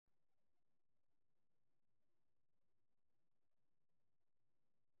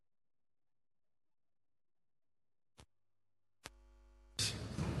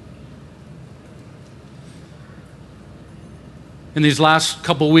In these last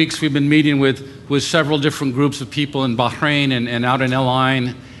couple of weeks, we've been meeting with several different groups of people in Bahrain and out in El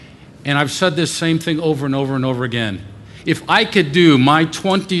Ain, and I've said this same thing over and over and over again. If I could do my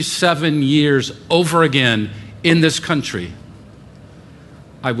 27 years over again in this country,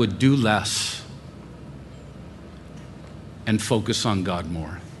 I would do less and focus on God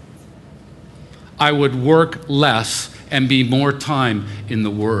more. I would work less and be more time in the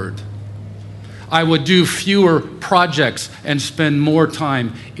Word. I would do fewer projects and spend more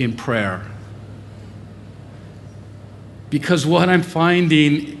time in prayer. Because what I'm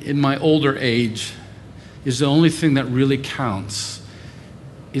finding in my older age is the only thing that really counts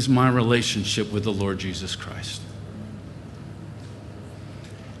is my relationship with the Lord Jesus Christ.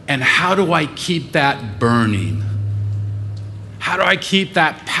 And how do I keep that burning? How do I keep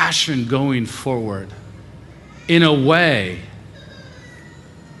that passion going forward in a way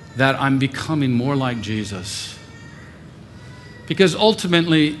that I'm becoming more like Jesus? Because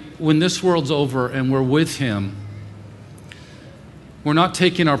ultimately, when this world's over and we're with Him, we're not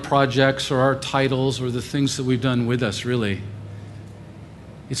taking our projects or our titles or the things that we've done with us, really.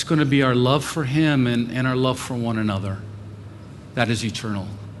 It's going to be our love for Him and our love for one another. That is eternal.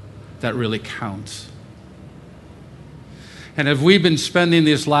 That really counts. And as we've been spending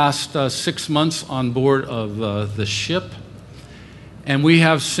these last 6 months on board of the ship, and we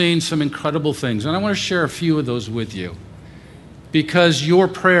have seen some incredible things. And I want to share a few of those with you because your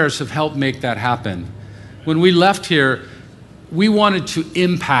prayers have helped make that happen. When we left here, we wanted to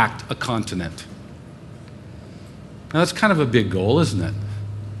impact a continent. Now, that's kind of a big goal, isn't it?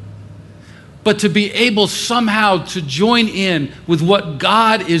 But to be able somehow to join in with what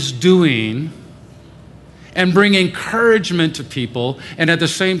God is doing and bring encouragement to people, and at the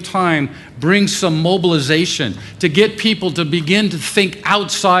same time, bring some mobilization to get people to begin to think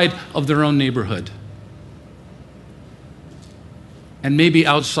outside of their own neighborhood and maybe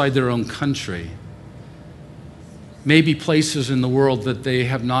outside their own country, maybe places in the world that they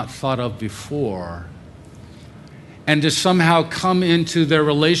have not thought of before, and to somehow come into their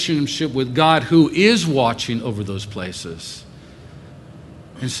relationship with God who is watching over those places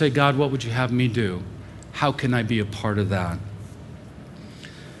and say, God, what would you have me do? How can I be a part of that?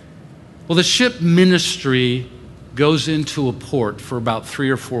 Well, the ship ministry goes into a port for about 3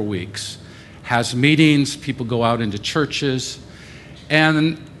 or 4 weeks, has meetings, people go out into churches,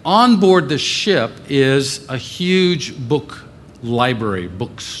 and on board the ship is a huge book library,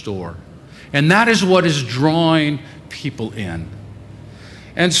 bookstore. And that is what is drawing people in.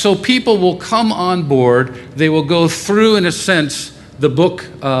 And so people will come on board, they will go through, in a sense, the book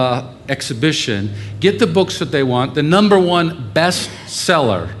exhibition, get the books that they want. The number one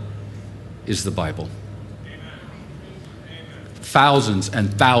bestseller is the Bible. Thousands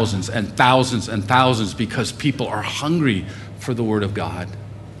and thousands and thousands and thousands because people are hungry for the Word of God.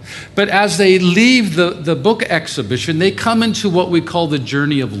 But as they leave the book exhibition, they come into what we call the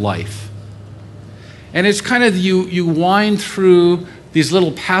journey of life. And it's kind of, you wind through these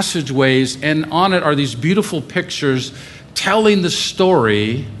little passageways, and on it are these beautiful pictures telling the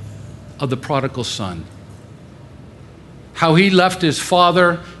story of the prodigal son. How he left his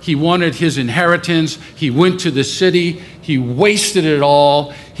father, he wanted his inheritance, he went to the city, he wasted it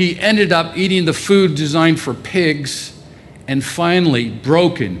all, he ended up eating the food designed for pigs, and finally,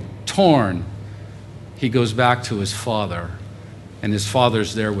 broken, torn, he goes back to his father, and his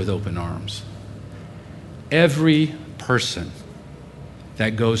father's there with open arms. Every person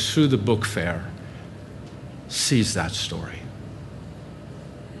that goes through the book fair sees that story.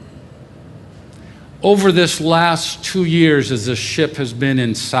 Over this last 2 years, as the ship has been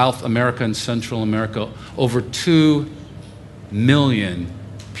in South America and Central America, over 2 million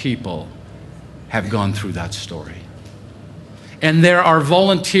people have gone through that story. And there are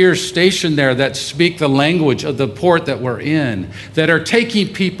volunteers stationed there that speak the language of the port that we're in, that are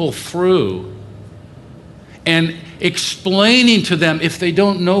taking people through and explaining to them if they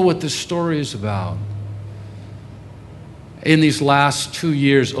don't know what the story is about. In these last 2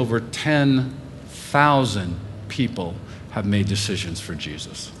 years, over 10,000 people have made decisions for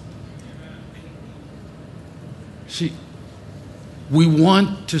Jesus. See, we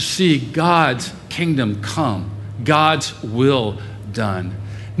want to see God's kingdom come, God's will done.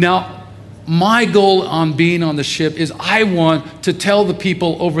 Now, my goal on being on the ship is I want to tell the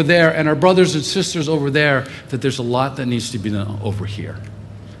people over there and our brothers and sisters over there that there's a lot that needs to be done over here.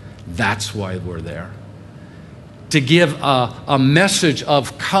 That's why we're there. To give a message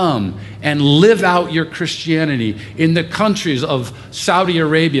of come and live out your Christianity in the countries of Saudi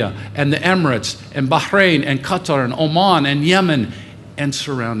Arabia and the Emirates and Bahrain and Qatar and Oman and Yemen and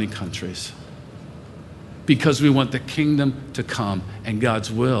surrounding countries. because we want the kingdom to come and God's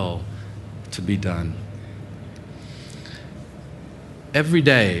will to be done. Every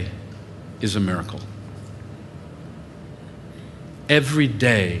day is a miracle. Every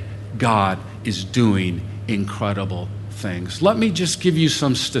day, God is doing incredible things. Let me just give you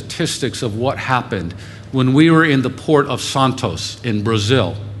some statistics of what happened when we were in the port of Santos in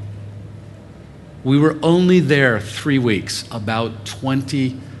Brazil. We were only there 3 weeks, about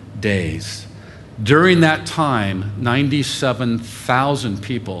 20 days. During that time, 97,000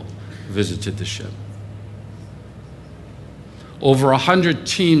 people visited the ship. Over 100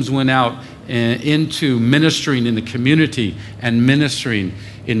 teams went out into ministering in the community and ministering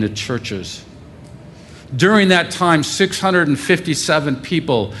in the churches. During that time, 657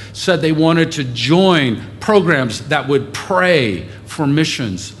 people said they wanted to join programs that would pray for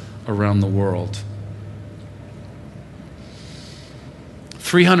missions around the world.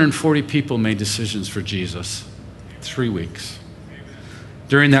 340 people made decisions for Jesus. 3 weeks.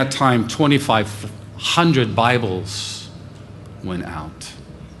 During that time, 2,500 Bibles went out.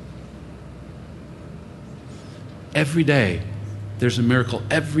 Every day, there's a miracle.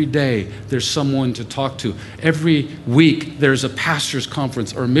 Every day, there's someone to talk to. Every week, there's a pastor's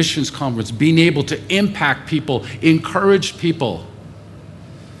conference or a missions conference, being able to impact people, encourage people.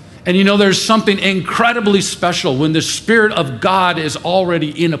 And you know, there's something incredibly special when the Spirit of God is already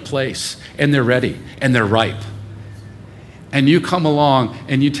in a place and they're ready and they're ripe. And you come along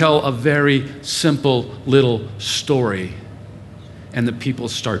and you tell a very simple little story and the people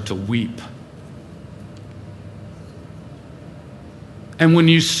start to weep. And when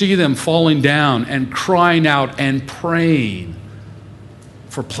you see them falling down and crying out and praying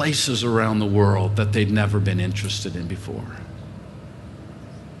for places around the world that they'd never been interested in before.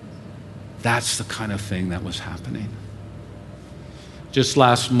 That's the kind of thing that was happening. Just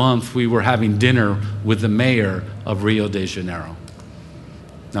last month, we were having dinner with the mayor of Rio de Janeiro.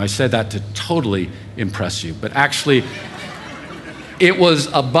 Now, I said that to totally impress you, but actually, it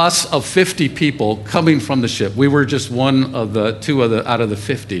was a bus of 50 people coming from the ship. We were just one of the two out of the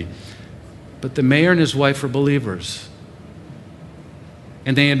 50. But the mayor and his wife are believers.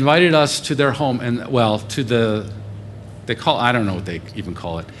 And they invited us to their home and, well, to the, I don't know what they even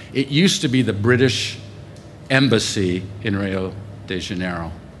call it. It used to be the British Embassy in Rio de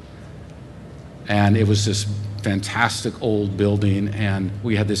Janeiro. And it was this fantastic old building, and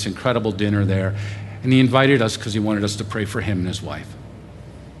we had this incredible dinner there. And he invited us because he wanted us to pray for him and his wife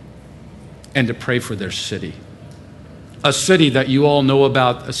and to pray for their city. A city that you all know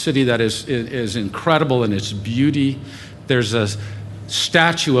about, a city that is incredible in its beauty. There's a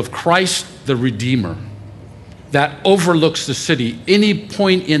statue of Christ the Redeemer that overlooks the city. Any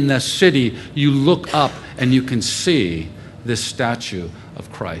point in the city, you look up and you can see this statue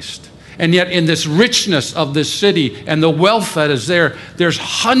of Christ. And yet in this richness of this city and the wealth that is there, there's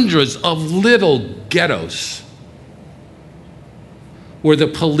hundreds of little ghettos where the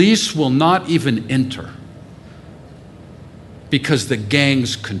police will not even enter because the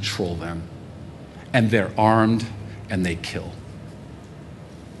gangs control them and they're armed and they kill.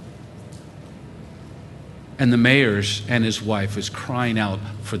 And the mayor and his wife is crying out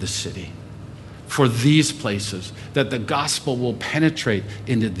for the city, for these places, that the gospel will penetrate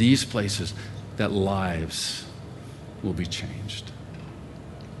into these places, that lives will be changed.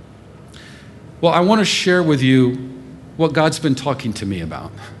 Well, I want to share with you what God's been talking to me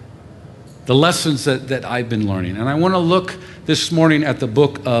about, the lessons that I've been learning. And I want to look this morning at the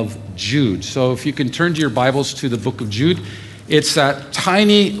book of Jude. So if you can turn to your Bibles to the book of Jude, it's that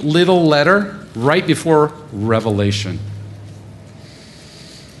tiny little letter right before Revelation.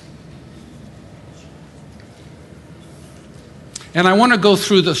 And I want to go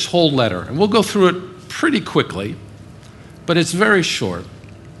through this whole letter, and we'll go through it pretty quickly, but it's very short.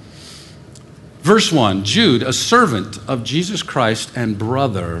 Verse 1, Jude, a servant of Jesus Christ and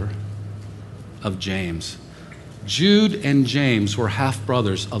brother of James. Jude and James were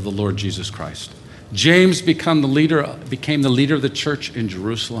half-brothers of the Lord Jesus Christ. James became the leader of the church in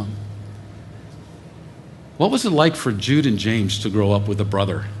Jerusalem. What was it like for Jude and James to grow up with a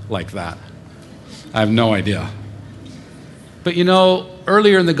brother like that? I have no idea. But you know,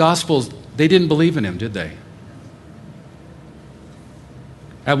 earlier in the Gospels, they didn't believe in him, did they?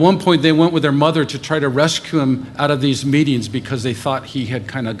 At one point, they went with their mother to try to rescue him out of these meetings because they thought he had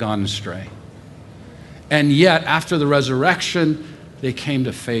kind of gone astray. And yet, after the resurrection, they came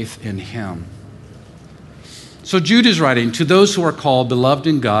to faith in him. So Jude is writing, to those who are called, beloved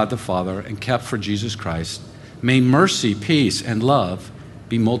in God the Father, and kept for Jesus Christ, may mercy, peace, and love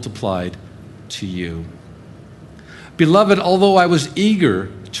be multiplied to you. Beloved, although I was eager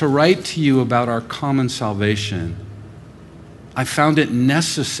to write to you about our common salvation, I found it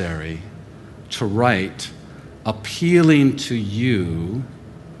necessary to write appealing to you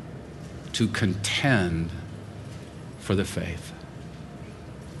to contend for the faith.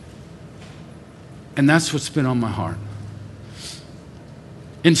 And that's what's been on my heart.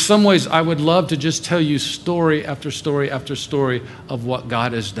 In some ways, I would love to just tell you story after story after story of what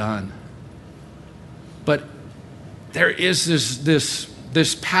God has done. But there is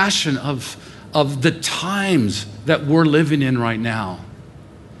this passion of the times that we're living in right now.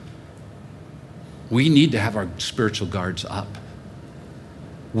 We need to have our spiritual guards up.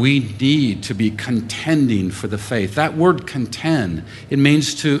 We need to be contending for the faith. That word contend, it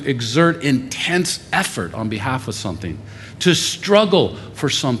means to exert intense effort on behalf of something, to struggle for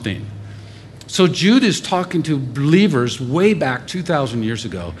something. So Jude is talking to believers way back 2,000 years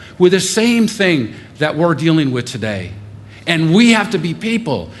ago with the same thing that we're dealing with today. And we have to be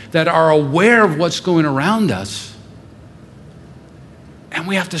people that are aware of what's going around us. And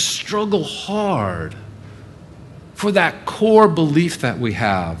we have to struggle hard for that core belief that we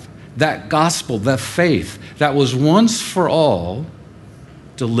have, that gospel, that faith that was once for all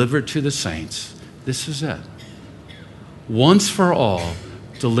delivered to the saints. This is it. Once for all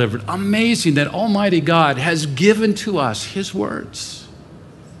delivered. Amazing that Almighty God has given to us His words.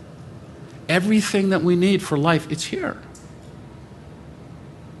 Everything that we need for life, it's here.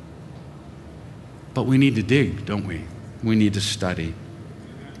 But we need to dig, don't we? We need to study.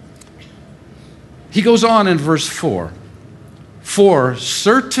 He goes on in verse 4. For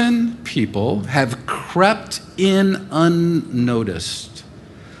certain people have crept in unnoticed,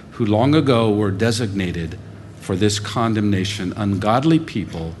 who long ago were designated for this condemnation, ungodly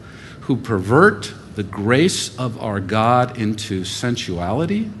people who pervert the grace of our God into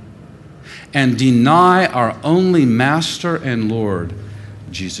sensuality and deny our only Master and Lord,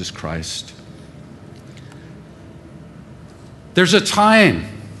 Jesus Christ. There's a time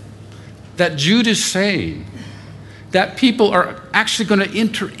that Jude is saying that people are actually going to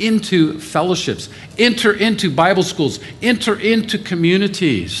enter into fellowships, enter into Bible schools, enter into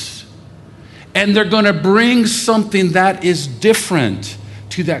communities, and they're going to bring something that is different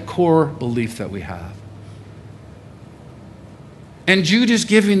to that core belief that we have. And Jude is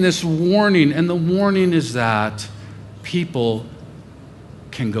giving this warning, and the warning is that people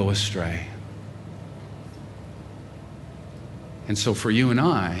can go astray. And so for you and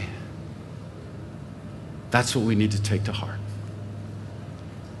I, that's what we need to take to heart.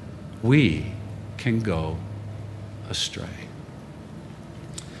 We can go astray.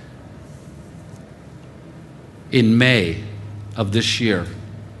 In May of this year,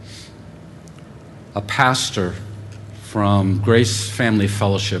 a pastor from Grace Family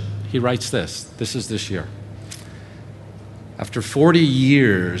Fellowship, he writes this. This is this year. After 40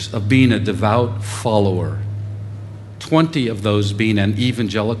 years of being a devout follower, 20 of those being an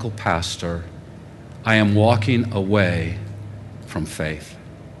evangelical pastor, I am walking away from faith.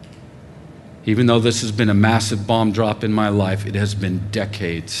 Even though this has been a massive bomb drop in my life, it has been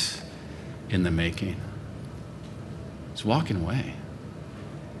decades in the making. It's walking away.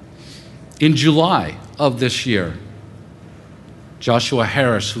 In July of this year, Joshua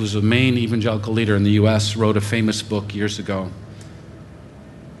Harris, who was a main evangelical leader in the U.S., wrote a famous book years ago.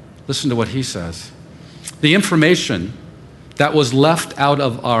 Listen to what he says. The information that was left out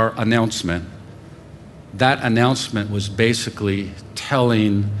of our announcement, that announcement was basically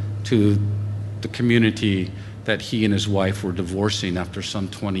telling to the community that he and his wife were divorcing after some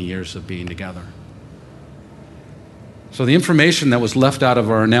 20 years of being together. So the information that was left out of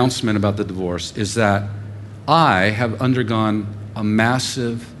our announcement about the divorce is that I have undergone a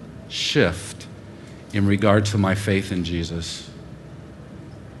massive shift in regard to my faith in Jesus.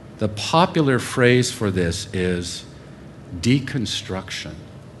 The popular phrase for this is deconstruction.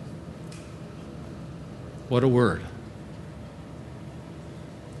 What a word.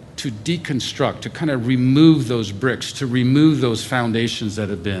 To deconstruct, to kind of remove those bricks, to remove those foundations that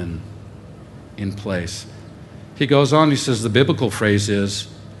have been in place. He goes on, he says the biblical phrase is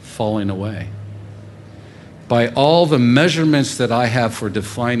falling away. By all the measurements that I have for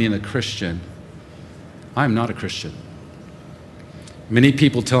defining a Christian, I'm not a Christian. Many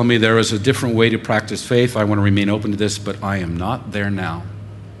people tell me there is a different way to practice faith. I want to remain open to this, but I am not there now.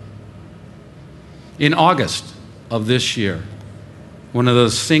 In August of this year, one of the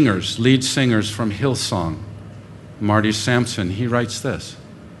singers, lead singers from Hillsong, Marty Sampson, he writes this: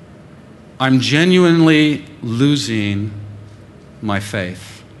 I'm genuinely losing my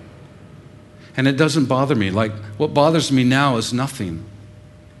faith. And it doesn't bother me. Like, what bothers me now is nothing.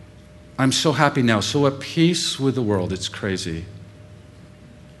 I'm so happy now, so at peace with the world, it's crazy.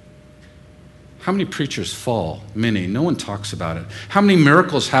 How many preachers fall? Many. No one talks about it. How many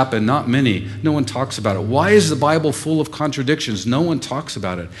miracles happen? Not many. No one talks about it. Why is the Bible full of contradictions? No one talks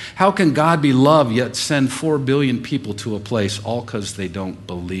about it. How can God be love yet send 4 billion people to a place all because they don't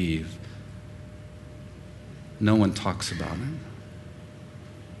believe? No one talks about it.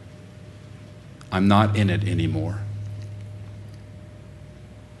 I'm not in it anymore.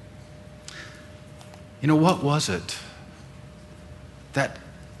 You know, what was it that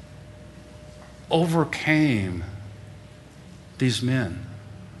overcame these men?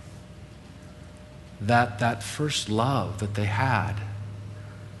 That first love that they had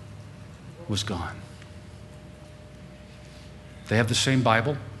was gone. They have the same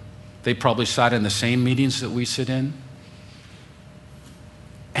Bible. They probably sat in the same meetings that we sit in.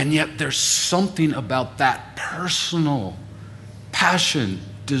 And yet there's something about that personal passion,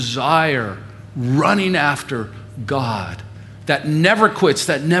 desire, running after God that never quits,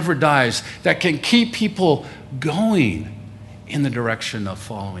 that never dies, that can keep people going in the direction of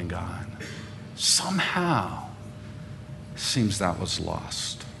following God. Somehow, seems that was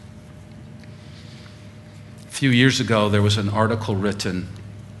lost. A few years ago, there was an article written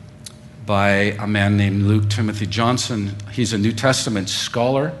by a man named Luke Timothy Johnson. He's a New Testament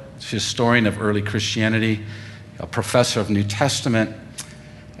scholar, historian of early Christianity, a professor of New Testament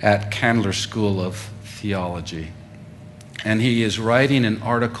at Candler School of Theology. And he is writing an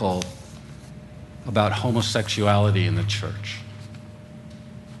article about homosexuality in the church.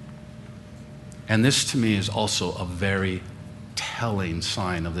 And this to me is also a very telling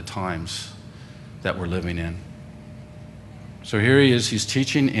sign of the times that we're living in. So here he is, he's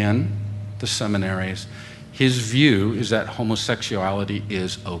teaching in the seminaries. His view is that homosexuality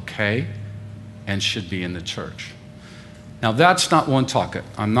is okay and should be in the church. Now that's not one topic.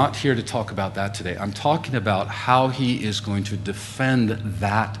 I'm not here to talk about that today. I'm talking about how he is going to defend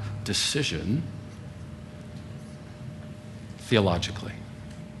that decision theologically.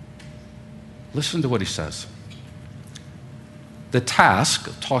 Listen to what he says. The task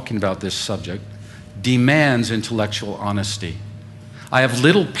of talking about this subject demands intellectual honesty. I have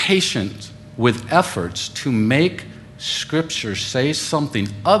little patience with efforts to make Scripture say something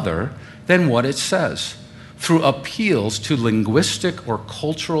other than what it says, through appeals to linguistic or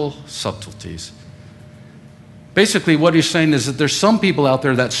cultural subtleties. Basically, what he's saying is that there's some people out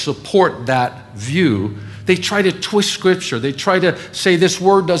there that support that view. They try to twist Scripture. They try to say this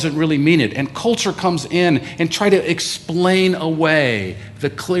word doesn't really mean it. And culture comes in and try to explain away the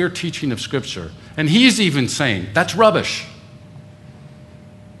clear teaching of Scripture. And he's even saying, that's rubbish.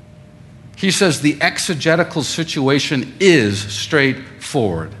 He says the exegetical situation is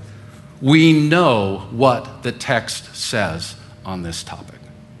straightforward. We know what the text says on this topic.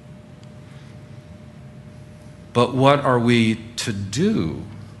 But what are we to do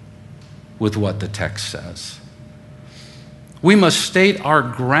with what the text says? We must state our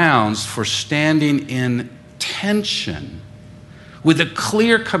grounds for standing in tension with the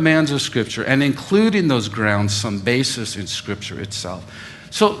clear commands of Scripture and include in those grounds some basis in Scripture itself.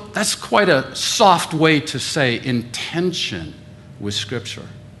 So that's quite a soft way to say in tension with Scripture.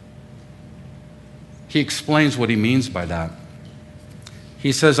 He explains what he means by that.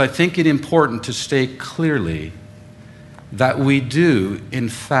 He says, I think it important to state clearly that we do, in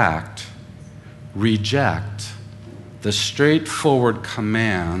fact, reject the straightforward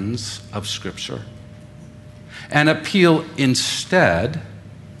commands of Scripture and appeal instead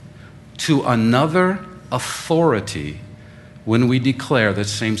to another authority when we declare that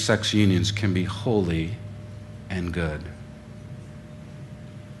same-sex unions can be holy and good.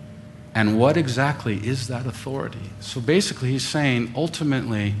 And what exactly is that authority? So basically he's saying,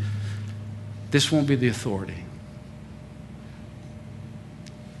 ultimately, this won't be the authority.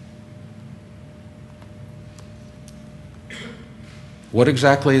 What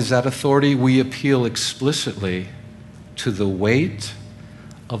exactly is that authority? We appeal explicitly to the weight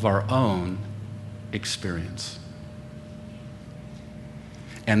of our own experience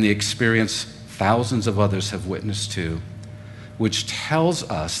and the experience thousands of others have witnessed to, which tells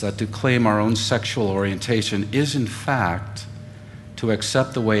us that to claim our own sexual orientation is in fact to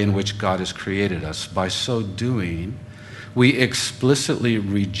accept the way in which God has created us. By so doing, we explicitly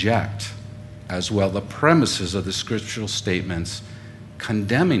reject as well the premises of the scriptural statements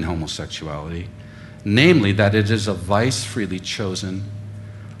condemning homosexuality, namely that it is a vice freely chosen,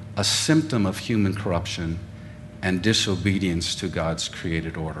 a symptom of human corruption and disobedience to God's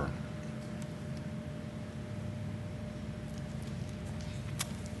created order.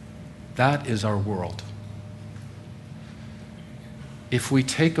 That is our world. If we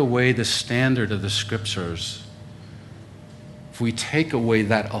take away the standard of the Scriptures, if we take away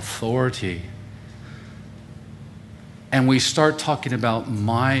that authority and we start talking about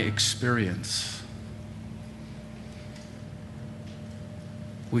my experience,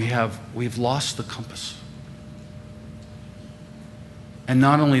 we've lost the compass. And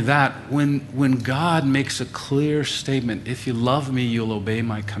not only that, when God makes a clear statement, if you love me, you'll obey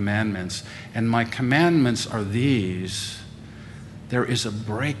my commandments, and my commandments are these, there is a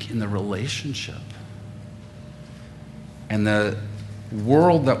break in the relationship. And the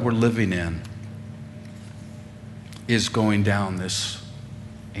world that we're living in is going down this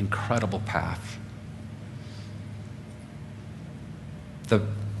incredible path.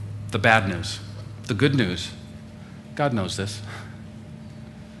 The bad news, the good news, God knows this.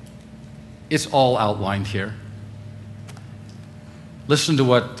 It's all outlined here. Listen to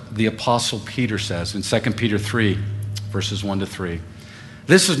what the Apostle Peter says in 2 Peter 3, verses 1 to 3.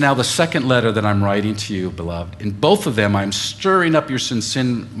 This is now the second letter that I'm writing to you, beloved. In both of them, I'm stirring up your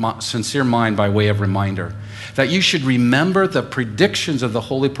sincere mind by way of reminder, that you should remember the predictions of the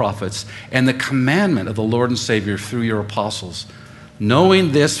holy prophets and the commandment of the Lord and Savior through your apostles,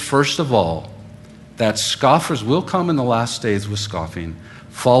 knowing this, first of all, that scoffers will come in the last days with scoffing,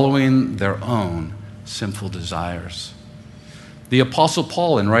 following their own sinful desires. The Apostle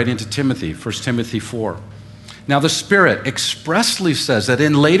Paul, in writing to Timothy, 1 Timothy 4, now the Spirit expressly says that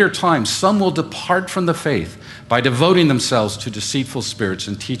in later times some will depart from the faith by devoting themselves to deceitful spirits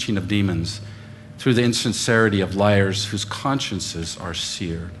and teaching of demons, through the insincerity of liars whose consciences are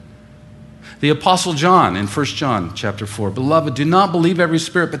seared. The Apostle John, in 1 John chapter 4, beloved, do not believe every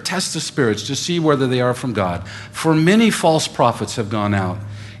spirit, but test the spirits to see whether they are from God. For many false prophets have gone out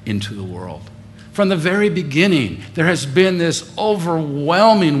into the world. From the very beginning, there has been this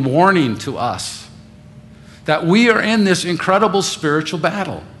overwhelming warning to us that we are in this incredible spiritual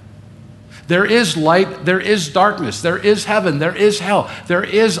battle. There is light, there is darkness, there is heaven, there is hell, there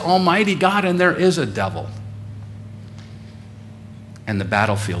is Almighty God, and there is a devil. And the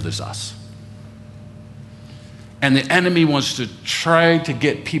battlefield is us. And the enemy wants to try to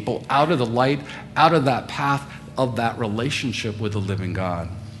get people out of the light, out of that path of that relationship with the living God.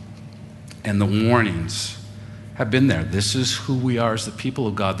 And the warnings have been there. This is who we are as the people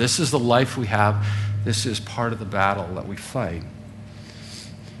of God. This is the life we have. This is part of the battle that we fight.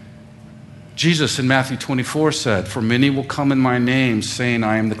 Jesus in Matthew 24 said, for many will come in my name, saying,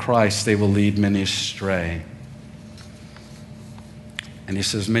 I am the Christ. They will lead many astray. And he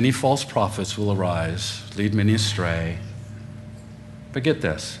says, many false prophets will arise, lead many astray. But get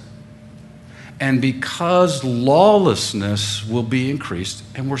this. And because lawlessness will be increased,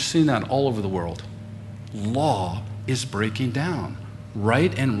 and we're seeing that all over the world, law is breaking down.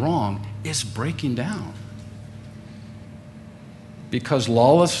 Right and wrong is breaking down. Because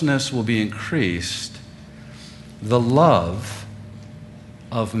lawlessness will be increased, the love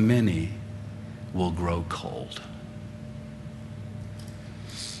of many will grow cold.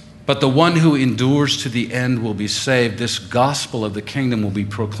 But the one who endures to the end will be saved. This gospel of the kingdom will be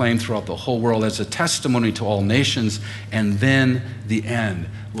proclaimed throughout the whole world as a testimony to all nations, and then the end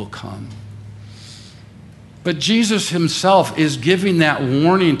will come. But Jesus himself is giving that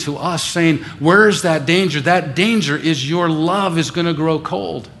warning to us, saying, where is that danger? That danger is your love is going to grow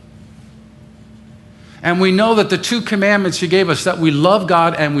cold. And we know that the two commandments he gave us, that we love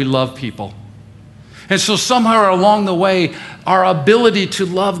God and we love people. And so somehow along the way, our ability to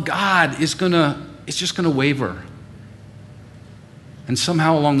love God it's just going to waver. And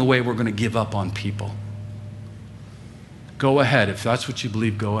somehow along the way, we're going to give up on people. Go ahead. If that's what you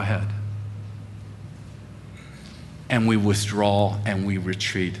believe, go ahead. And we withdraw and we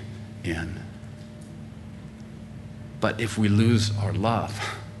retreat in. But if we lose our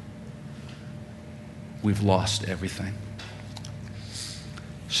love, we've lost everything.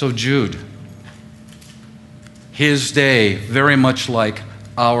 So Jude, his day, very much like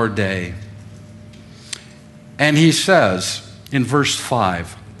our day. And he says in verse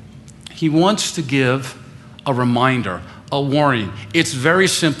 5, he wants to give a reminder, a warning. It's very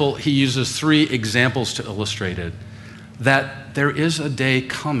simple. He uses 3 examples to illustrate it. That there is a day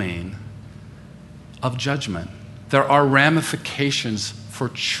coming of judgment. There are ramifications for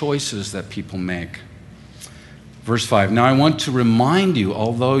choices that people make. Verse 5, now I want to remind you,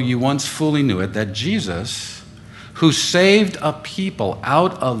 although you once fully knew it, that Jesus, who saved a people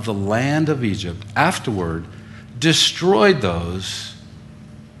out of the land of Egypt, afterward destroyed those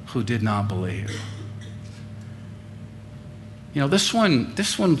who did not believe. You know, this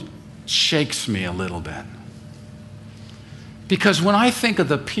one shakes me a little bit. Because when I think of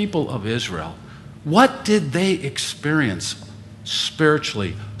the people of Israel, what did they experience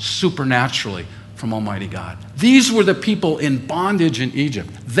spiritually, supernaturally from Almighty God? These were the people in bondage in Egypt.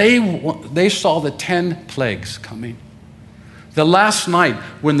 They saw the 10 plagues coming. The last night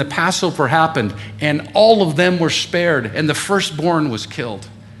when the Passover happened and all of them were spared and the firstborn was killed,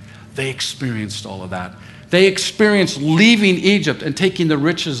 they experienced all of that. They experienced leaving Egypt and taking the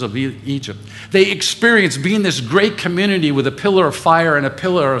riches of Egypt. They experienced being this great community with a pillar of fire and a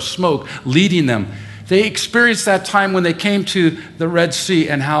pillar of smoke leading them. They experienced that time when they came to the Red Sea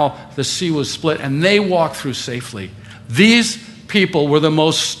and how the sea was split and they walked through safely. These people were the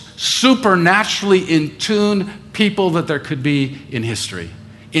most supernaturally in tune people that there could be in history,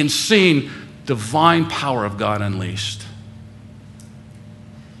 in seeing divine power of God unleashed.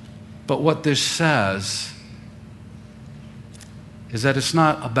 But what this says is that it's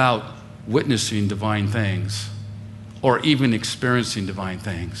not about witnessing divine things or even experiencing divine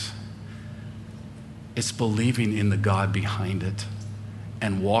things. It's believing in the God behind it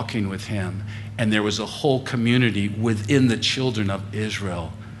and walking with him. And there was a whole community within the children of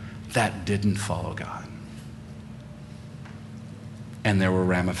Israel that didn't follow God. And there were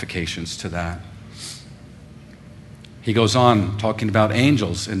ramifications to that. He goes on talking about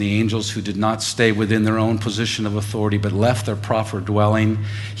angels and the angels who did not stay within their own position of authority but left their proper dwelling.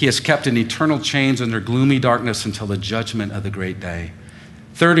 He has kept in eternal chains under gloomy darkness until the judgment of the great day.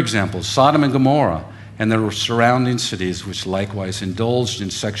 Third example, Sodom and Gomorrah and their surrounding cities, which likewise indulged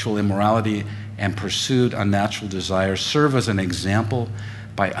in sexual immorality and pursued unnatural desires, serve as an example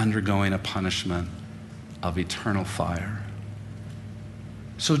by undergoing a punishment of eternal fire.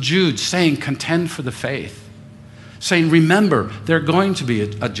 So Jude saying, contend for the faith. Saying, remember, there's going to be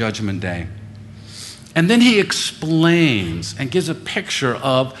a judgment day. And then he explains and gives a picture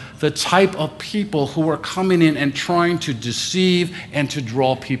of the type of people who are coming in and trying to deceive and to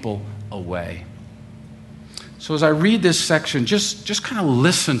draw people away. So as I read this section, just kind of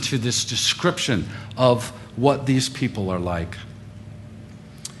listen to this description of what these people are like.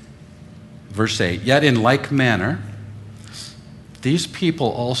 Verse 8, yet in like manner, these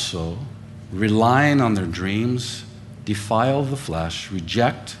people also, relying on their dreams, defile the flesh,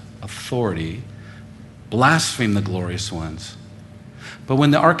 reject authority, blaspheme the glorious ones. But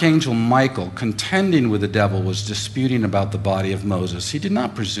when the archangel Michael, contending with the devil, was disputing about the body of Moses, he did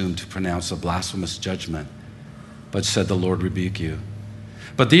not presume to pronounce a blasphemous judgment, but said, the Lord rebuke you.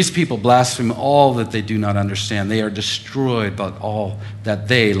 But these people blaspheme all that they do not understand. They are destroyed by all that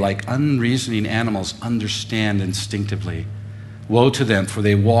they, like unreasoning animals, understand instinctively. Woe to them, for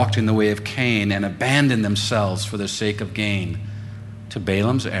they walked in the way of Cain and abandoned themselves for the sake of gain to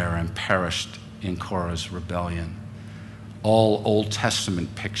Balaam's error and perished in Korah's rebellion. All Old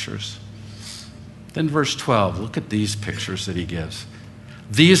Testament pictures. Then verse 12, look at these pictures that he gives.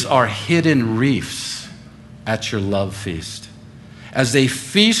 These are hidden reefs at your love feast, as they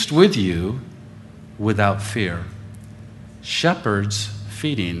feast with you without fear. Shepherds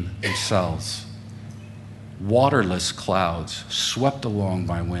feeding themselves. Waterless clouds swept along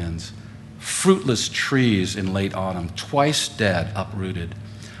by winds, fruitless trees in late autumn, twice dead, uprooted,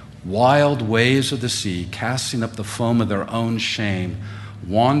 wild waves of the sea casting up the foam of their own shame,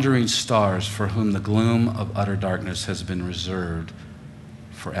 wandering stars for whom the gloom of utter darkness has been reserved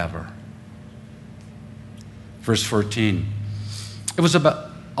forever. Verse 14, it was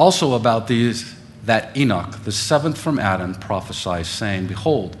also about these that Enoch, the seventh from Adam, prophesied, saying,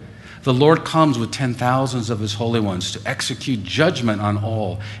 behold, the Lord comes with 10,000s of his holy ones to execute judgment on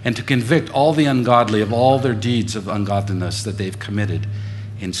all and to convict all the ungodly of all their deeds of ungodliness that they've committed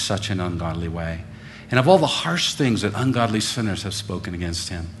in such an ungodly way, and of all the harsh things that ungodly sinners have spoken against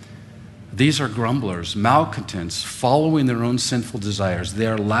him. These are grumblers, malcontents, following their own sinful desires. They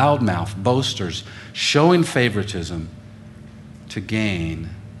are loudmouth, boasters, showing favoritism to gain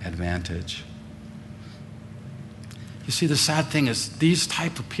advantage. You see, the sad thing is these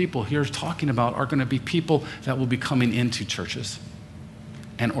type of people here talking about are going to be people that will be coming into churches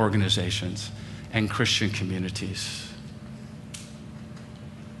and organizations and Christian communities.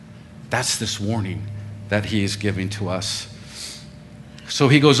 That's this warning that he is giving to us. So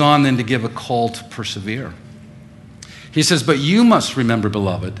he goes on then to give a call to persevere. He says, but you must remember,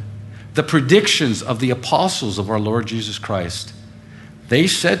 beloved, the predictions of the apostles of our Lord Jesus Christ. They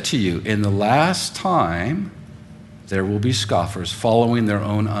said to you, in the last time, there will be scoffers following their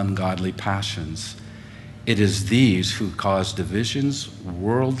own ungodly passions. It is these who cause divisions,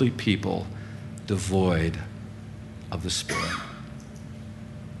 worldly people devoid of the Spirit.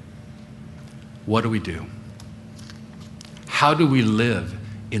 What do we do? How do we live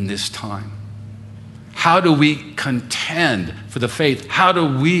in this time? How do we contend for the faith? How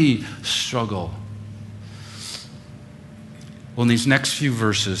do we struggle? Well, in these next few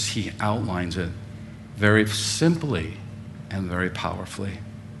verses, he outlines it very simply and very powerfully.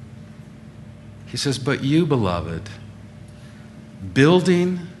 He says, but you, beloved,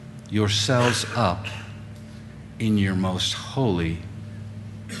 building yourselves up in your most holy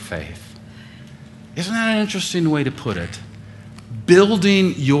faith. Isn't that an interesting way to put it?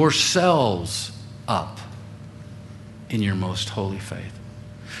 Building yourselves up in your most holy faith.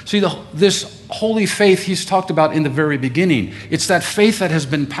 See, this holy faith he's talked about in the very beginning, it's that faith that has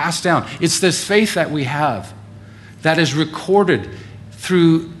been passed down. It's this faith that we have that is recorded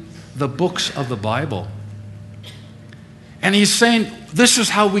through the books of the Bible. And he's saying, this is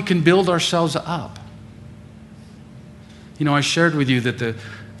how we can build ourselves up. You know, I shared with you that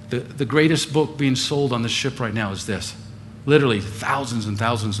the greatest book being sold on the ship right now is this. Literally thousands and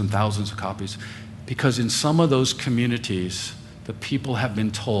thousands and thousands of copies. Because in some of those communities, the people have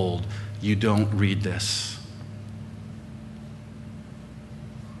been told, you don't read this.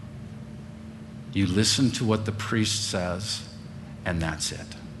 You listen to what the priest says, and that's it.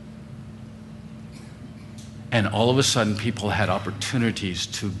 And all of a sudden, people had opportunities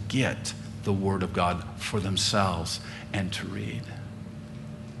to get the Word of God for themselves and to read.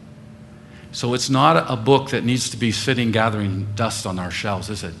 So it's not a book that needs to be sitting gathering dust on our shelves,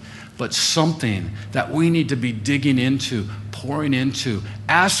 is it? But something that we need to be digging into, pouring into,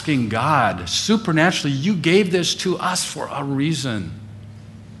 asking God, supernaturally, you gave this to us for a reason.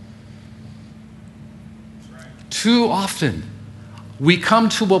 Too often, we come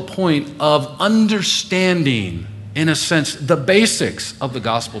to a point of understanding, in a sense, the basics of the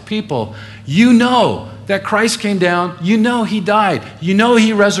gospel. People, you know that Christ came down, you know he died, you know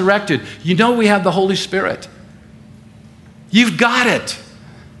he resurrected, you know we have the Holy Spirit. You've got it.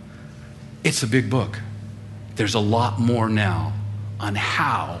 It's a big book. There's a lot more now on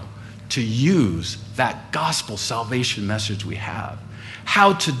how to use that gospel salvation message we have.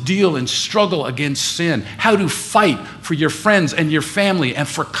 How to deal and struggle against sin. How to fight for your friends and your family and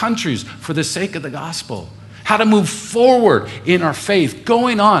for countries for the sake of the gospel. How to move forward in our faith,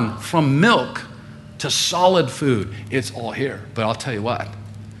 going on from milk to solid food. It's all here. But I'll tell you what,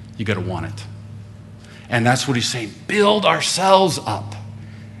 you got to want it. And that's what he's saying. Build ourselves up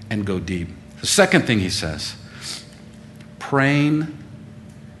and go deep. The second thing he says, praying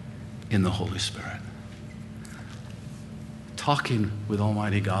in the Holy Spirit. Talking with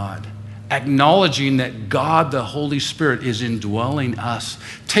Almighty God. Acknowledging that God, the Holy Spirit, is indwelling us.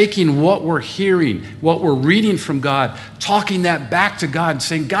 Taking what we're hearing, what we're reading from God, talking that back to God and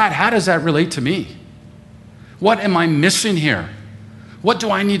saying, God, how does that relate to me? What am I missing here? What do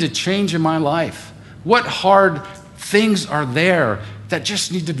I need to change in my life? What hard things are there that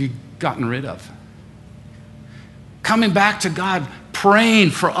just need to be gotten rid of? Coming back to God,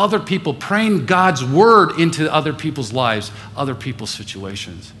 praying for other people, praying God's word into other people's lives, other people's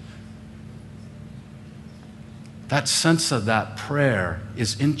situations. That sense of that prayer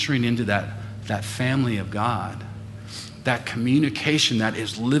is entering into that family of God, that communication that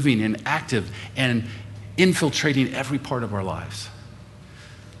is living and active and infiltrating every part of our lives.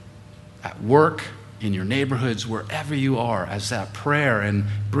 At work, in your neighborhoods, wherever you are, as that prayer and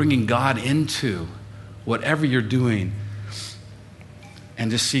bringing God into whatever you're doing, and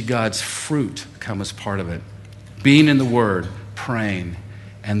to see God's fruit come as part of it. Being in the Word, praying.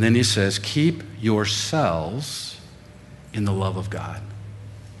 And then he says, keep yourselves in the love of God.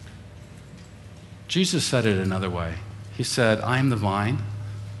 Jesus said it another way. He said, I am the vine,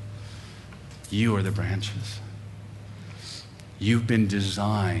 you are the branches. You've been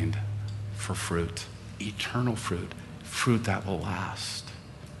designed for fruit, eternal fruit, fruit that will last.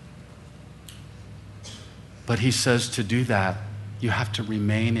 But he says to do that, you have to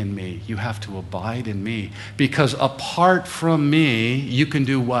remain in me. You have to abide in me. Because apart from me, you can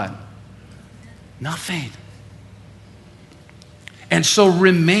do what? Nothing. And so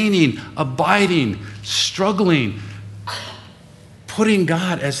remaining, abiding, struggling, putting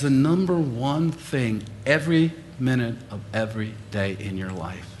God as the number one thing every minute of every day in your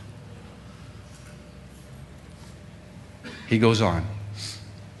life. He goes on.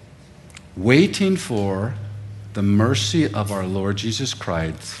 Waiting for the mercy of our Lord Jesus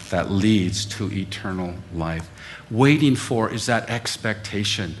Christ that leads to eternal life. Waiting for is that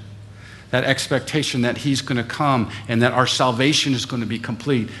expectation. That expectation that he's going to come and that our salvation is going to be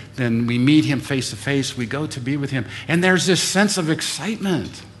complete. Then we meet him face to face. We go to be with him. And there's this sense of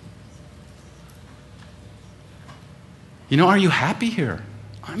excitement. You know, are you happy here?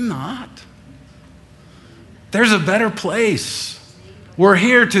 I'm not. There's a better place. We're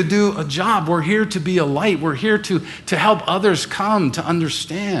here to do a job. We're here to be a light. We're here to help others come to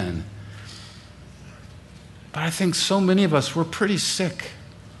understand. But I think so many of us, we're pretty sick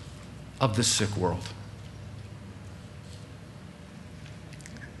of this sick world.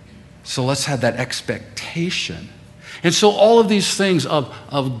 So let's have that expectation. And so all of these things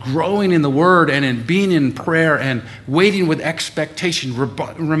of growing in the Word and in being in prayer and waiting with expectation,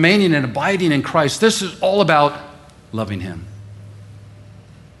 remaining and abiding in Christ, this is all about loving Him.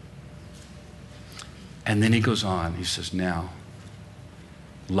 And then he goes on. He says, now,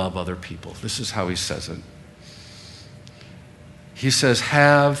 love other people. This is how he says it. He says,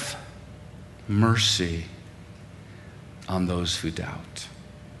 have mercy on those who doubt.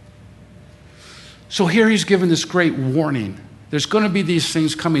 So here he's given this great warning. There's going to be these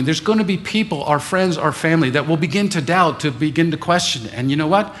things coming. There's going to be people, our friends, our family, that will begin to doubt, to begin to question. And you know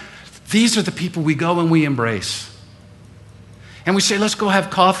what? These are the people we go and we embrace. And we say, let's go have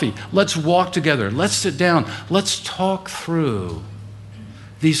coffee. Let's walk together. Let's sit down. Let's talk through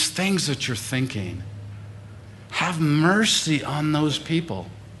these things that you're thinking. Have mercy on those people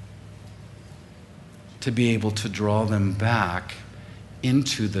to be able to draw them back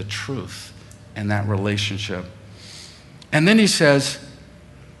into the truth and that relationship. And then he says,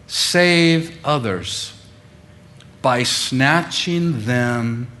 save others by snatching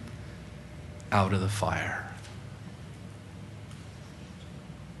them out of the fire.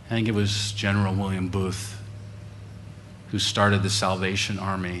 I think it was General William Booth who started the Salvation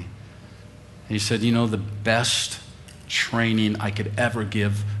Army. And he said, you know, the best training I could ever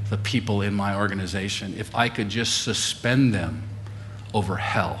give the people in my organization, if I could just suspend them over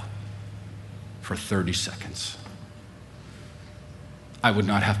hell for 30 seconds, I would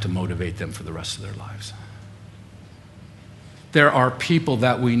not have to motivate them for the rest of their lives. There are people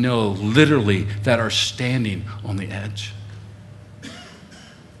that we know literally that are standing on the edge.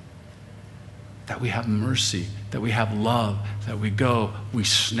 That we have mercy, that we have love, that we go, we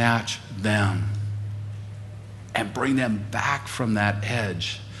snatch them and bring them back from that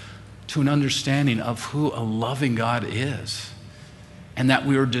edge to an understanding of who a loving God is, and that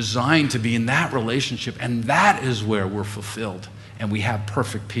we are designed to be in that relationship, and that is where we're fulfilled and we have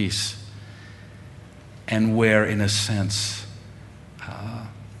perfect peace, and where, in a sense,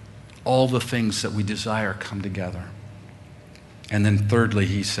 all the things that we desire come together. And then thirdly,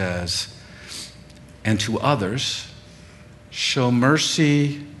 he says, and to others, show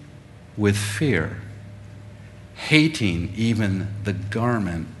mercy with fear, hating even the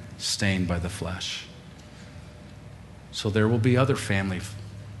garment stained by the flesh. So there will be other family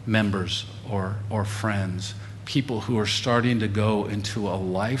members or friends, people who are starting to go into a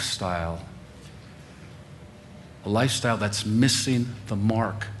lifestyle that's missing the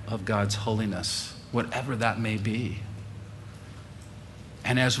mark of God's holiness, whatever that may be.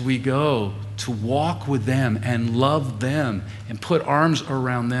 And as we go to walk with them and love them and put arms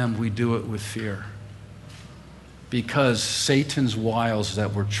around them, we do it with fear. Because Satan's wiles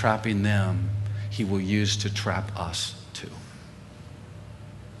that we're trapping them, he will use to trap us too.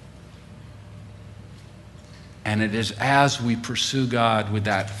 And it is as we pursue God with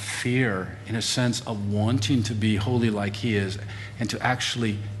that fear, in a sense of wanting to be holy like he is, and to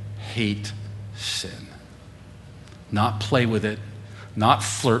actually hate sin. Not play with it, not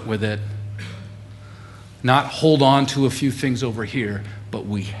flirt with it, not hold on to a few things over here, but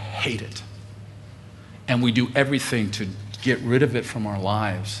we hate it. And we do everything to get rid of it from our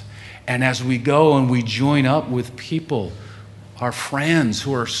lives. And as we go and we join up with people, our friends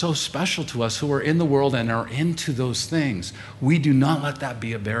who are so special to us, who are in the world and are into those things, we do not let that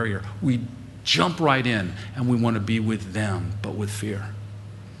be a barrier. We jump right in and we want to be with them, but with fear.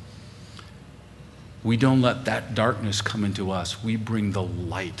 We don't let that darkness come into us. We bring the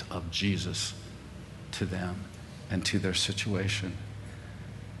light of Jesus to them and to their situation.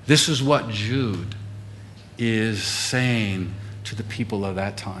 This is what Jude is saying to the people of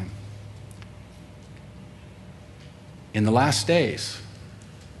that time. In the last days,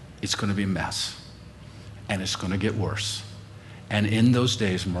 it's going to be a mess, and it's going to get worse. And in those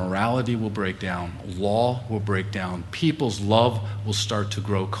days, morality will break down, law will break down, people's love will start to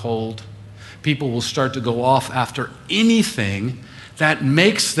grow cold. People will start to go off after anything that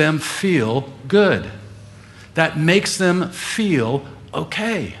makes them feel good, that makes them feel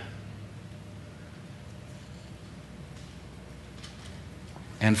okay.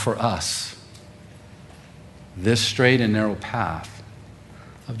 And for us, this straight and narrow path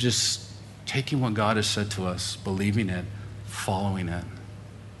of just taking what God has said to us, believing it, following it,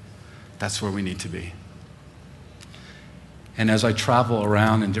 that's where we need to be. And as I travel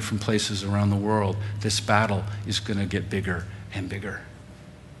around in different places around the world, this battle is going to get bigger and bigger.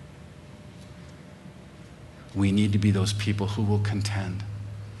 We need to be those people who will contend.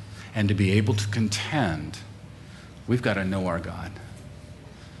 And to be able to contend, we've got to know our God.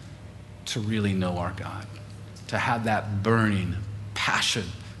 To really know our God. To have that burning passion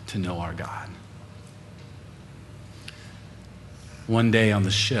to know our God. One day on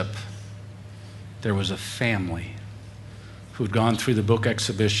the ship, there was a family who'd gone through the book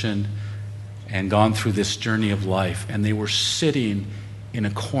exhibition and gone through this journey of life, and they were sitting in a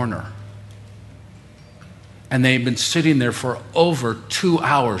corner. And they'd been sitting there for over 2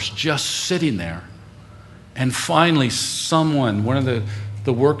 hours, just sitting there. And finally, someone, one of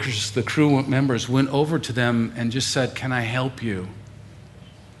the workers, the crew members, went over to them and just said, "Can I help you?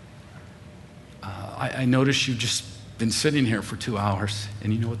 I noticed you've just been sitting here for 2 hours."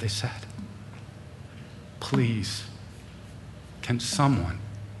 And you know what they said? "Please, can someone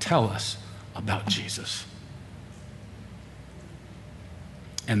tell us about Jesus?"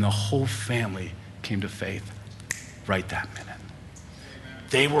 And the whole family came to faith right that minute.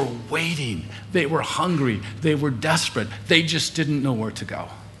 They were waiting. They were hungry. They were desperate. They just didn't know where to go.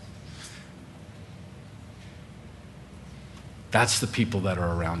 That's the people that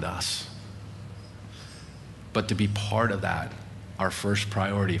are around us. But to be part of that, our first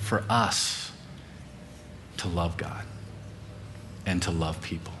priority for us, to love God and to love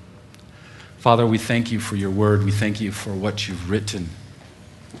people. Father, we thank you for your word. We thank you for what you've written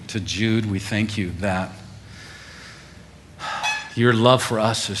to Jude. We thank you that your love for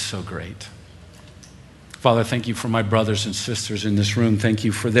us is so great. Father, thank you for my brothers and sisters in this room. Thank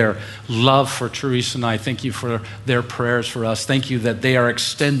you for their love for Teresa and I. Thank you for their prayers for us. Thank you that they are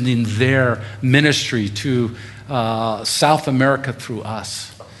extending their ministry to South America through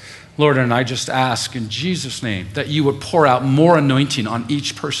us. Lord, and I just ask in Jesus' name that you would pour out more anointing on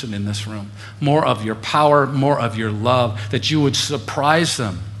each person in this room, more of your power, more of your love, that you would surprise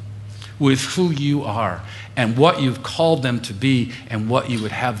them with who you are and what you've called them to be and what you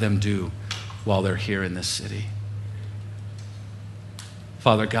would have them do while they're here in this city.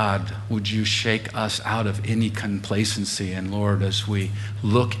 Father God, would you shake us out of any complacency? And Lord, as we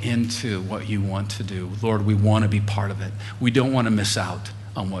look into what you want to do, Lord, we want to be part of it. We don't want to miss out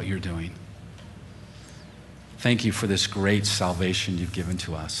on what you're doing. Thank you for this great salvation you've given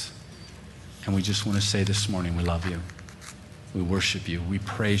to us. And we just want to say this morning, we love you. We worship you. We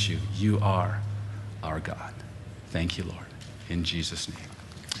praise you. You are our God. Thank you, Lord. In Jesus' name,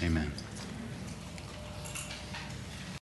 amen.